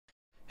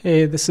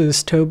Hey, this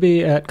is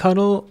Toby at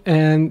Cuddle,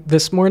 and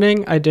this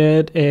morning I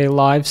did a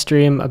live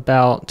stream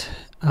about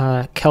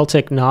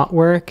Celtic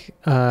Knotwork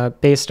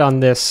based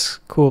on this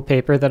cool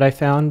paper that I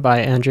found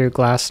by Andrew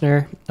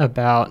Glassner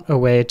about a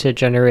way to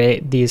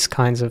generate these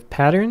kinds of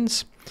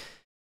patterns.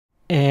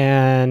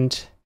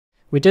 And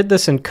we did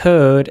this in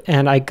code,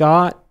 and I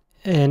got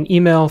an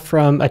email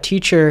from a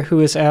teacher who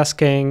was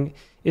asking,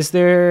 is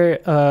there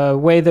a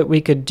way that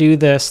we could do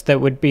this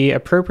that would be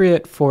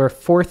appropriate for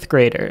fourth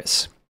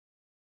graders?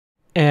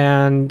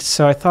 And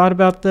so I thought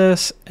about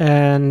this,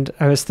 and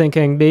I was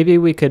thinking maybe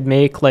we could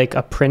make like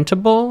a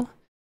printable.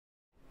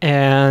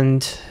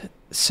 And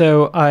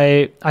so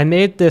I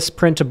made this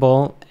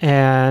printable,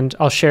 and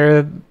I'll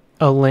share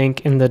a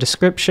link in the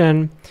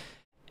description.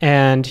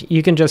 And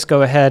you can just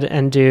go ahead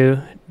and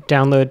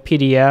download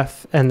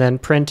PDF and then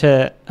print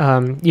it.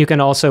 You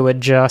can also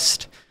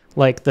adjust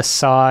like the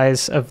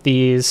size of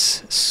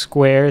these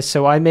squares.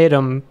 So I made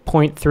them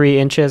 0.3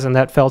 inches, and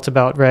that felt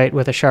about right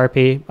with a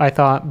Sharpie, I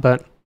thought,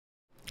 but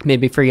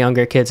maybe for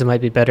younger kids, it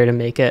might be better to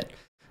make it,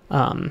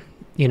 a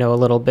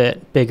little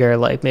bit bigger,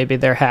 like maybe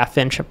they're 1/2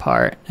 inch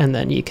apart, and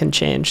then you can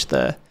change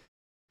the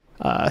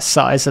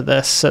size of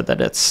this so that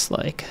it's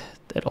like,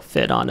 it'll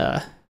fit on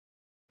a,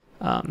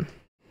 on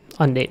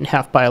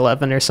 8.5 by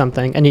 11 or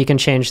something. And you can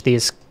change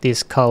these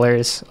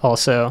colors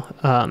also,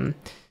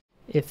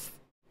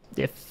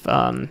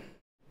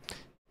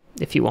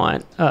 if you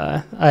want.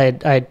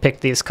 I'd pick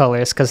these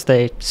colors because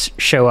they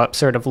show up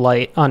sort of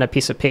light on a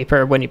piece of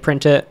paper when you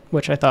print it,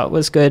 which I thought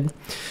was good.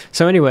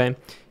 So anyway,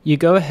 you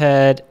go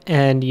ahead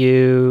and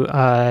you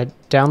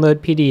download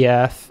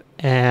PDF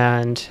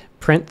and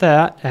print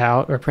that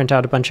out, or print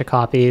out a bunch of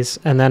copies,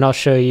 and then I'll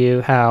show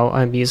you how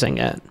I'm using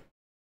it.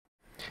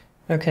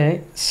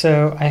 Okay,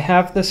 so I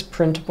have this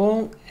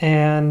printable,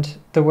 and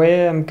the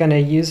way I'm going to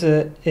use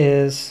it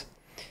is,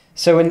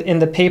 so in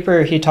the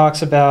paper, he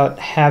talks about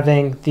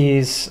having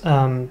these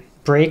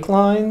break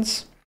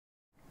lines,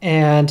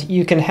 and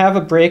you can have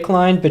a break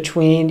line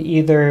between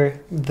either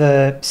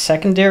the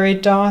secondary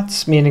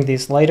dots, meaning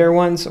these lighter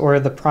ones, or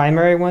the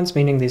primary ones,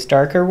 meaning these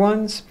darker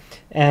ones.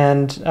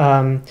 And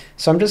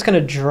so I'm just going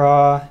to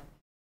draw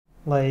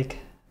like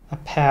a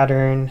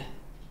pattern,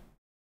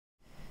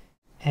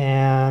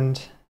 and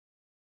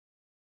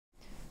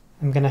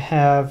I'm going to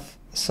have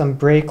some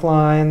break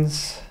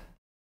lines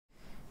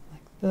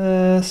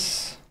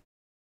this,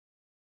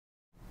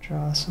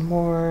 draw some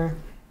more,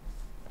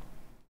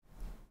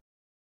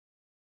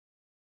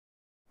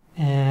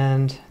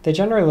 and they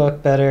generally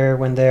look better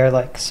when they're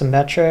like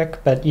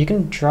symmetric, but you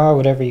can draw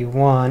whatever you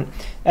want,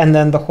 and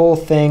then the whole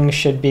thing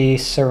should be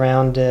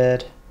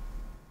surrounded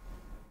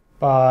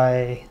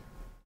by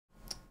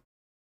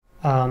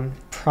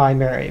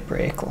primary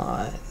break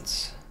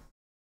lines,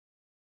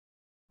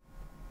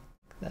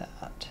 like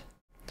that.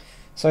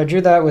 So I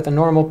drew that with a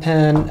normal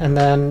pen, and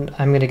then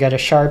I'm going to get a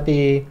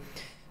Sharpie.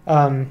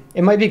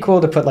 It might be cool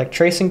to put like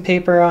tracing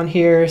paper on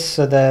here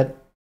so that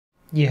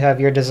you have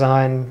your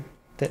design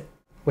that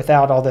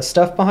without all this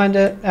stuff behind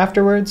it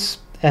afterwards,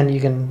 and you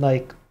can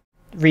like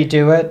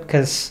redo it,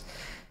 because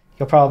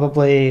you'll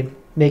probably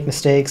make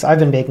mistakes. I've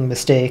been making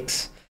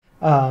mistakes.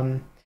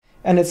 And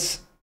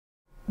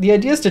the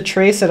idea is to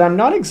trace it. I'm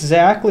not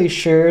exactly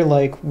sure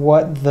like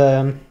what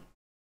the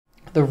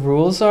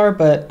rules are,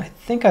 but I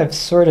think I've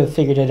sort of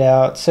figured it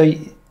out. So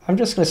I'm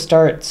just going to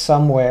start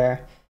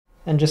somewhere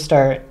and just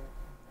start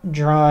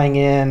drawing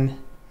in,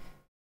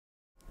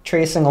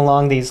 tracing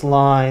along these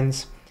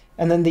lines.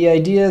 And then the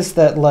idea is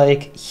that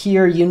like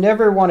here, you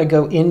never want to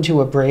go into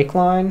a break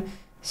line.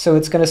 So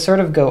it's going to sort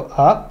of go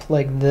up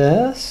like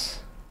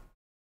this.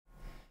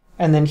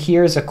 And then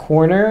here's a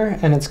corner,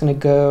 and it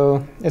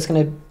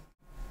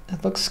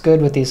looks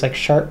good with these like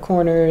sharp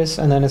corners,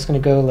 and then it's going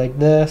to go like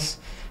this.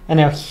 And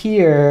now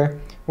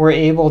here, we're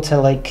able to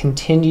like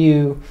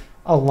continue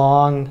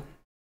along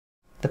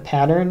the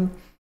pattern.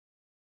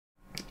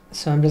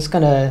 So I'm just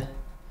going to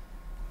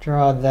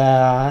draw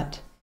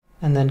that,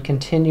 and then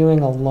continuing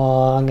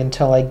along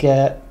until I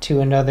get to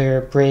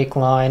another break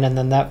line, and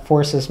then that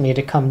forces me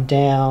to come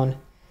down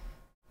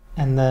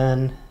and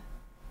then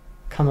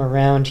come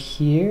around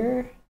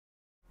here.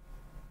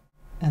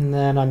 And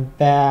then I'm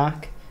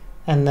back,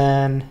 and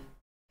then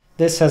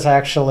this has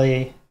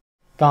actually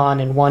gone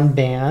in one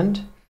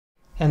band.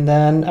 And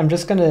then I'm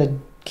just going to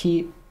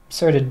keep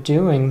sort of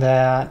doing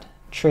that,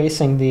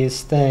 tracing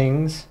these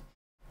things.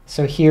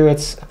 So here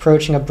it's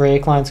approaching a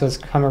break line, so it's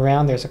come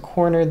around. There's a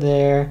corner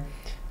there,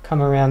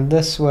 come around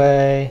this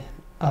way,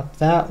 up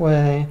that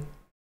way.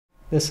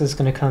 This is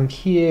going to come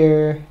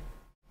here.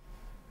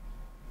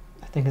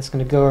 I think it's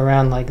going to go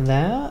around like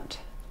that.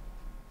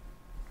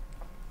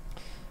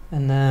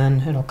 And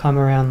then it'll come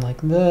around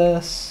like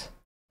this.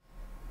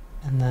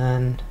 And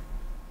then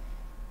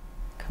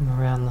come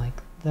around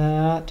like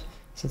that.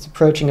 So it's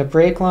approaching a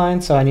break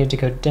line, so I need to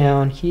go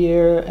down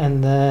here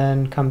and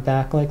then come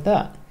back like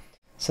that.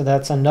 So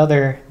that's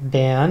another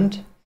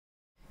band.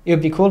 It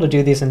would be cool to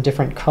do these in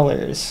different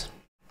colors.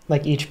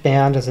 Like each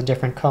band is a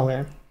different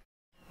color.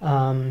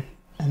 And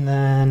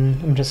then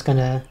I'm just going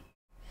to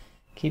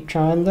keep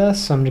trying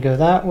this. So I'm going to go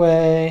that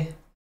way.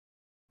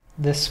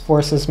 This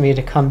forces me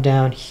to come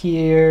down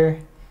here.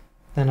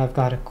 Then I've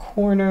got a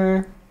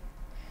corner.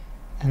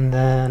 And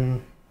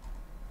then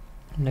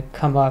I'm going to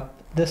come up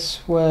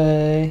this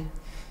way.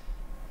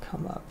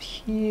 Come up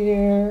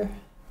here.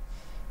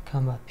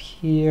 Come up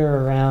here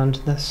around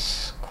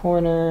this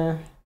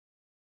corner.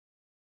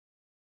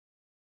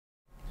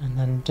 And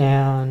then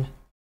down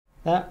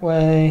that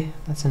way.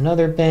 That's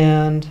another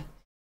band.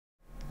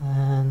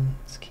 And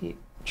let's keep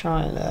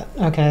trying that.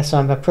 Okay, so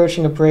I'm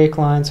approaching a break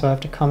line, so I have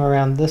to come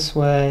around this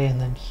way,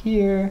 and then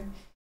here,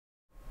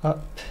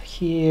 up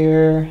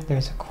here,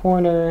 there's a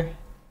corner,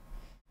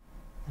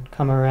 and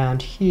come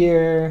around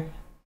here,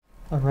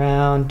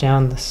 around,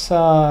 down the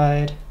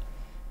side,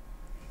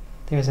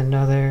 there's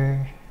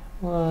another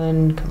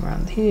one, come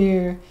around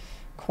here,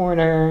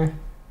 corner,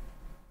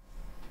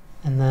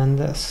 and then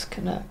this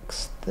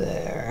connects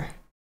there.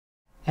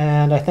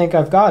 And I think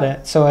I've got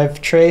it. So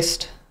I've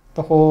traced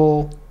the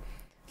whole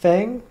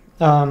thing.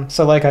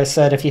 So like I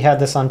said, if you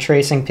had this on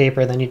tracing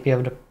paper, then you'd be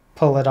able to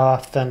pull it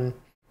off and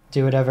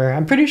do whatever.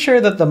 I'm pretty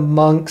sure that the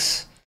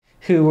monks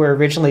who were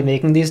originally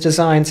making these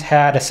designs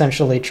had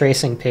essentially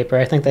tracing paper.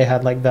 I think they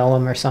had like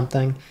vellum or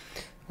something.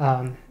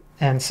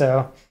 And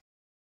so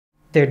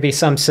there'd be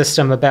some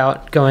system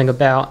about going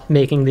about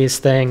making these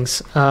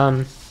things.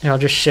 And I'll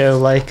just show,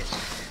 like,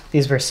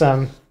 these were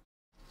some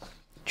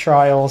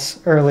trials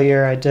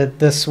earlier. I did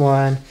this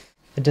one.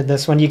 I did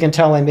this one. You can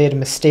tell I made a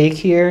mistake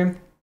here.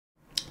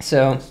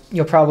 So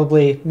you'll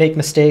probably make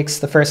mistakes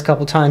the first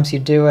couple times you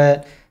do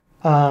it.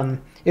 It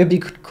would be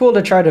cool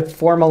to try to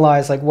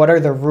formalize, like, what are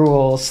the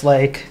rules?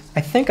 Like,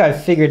 I think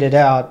I've figured it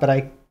out, but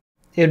it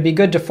would be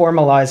good to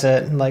formalize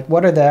it. And, like,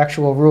 what are the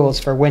actual rules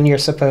for when you're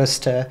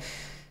supposed to,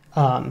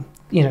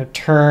 you know,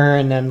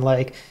 turn, and,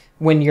 like,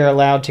 when you're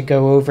allowed to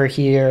go over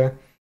here.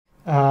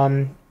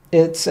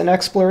 It's an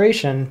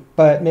exploration,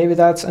 but maybe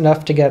that's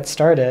enough to get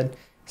started.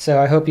 So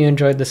I hope you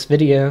enjoyed this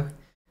video.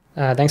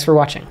 Thanks for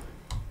watching.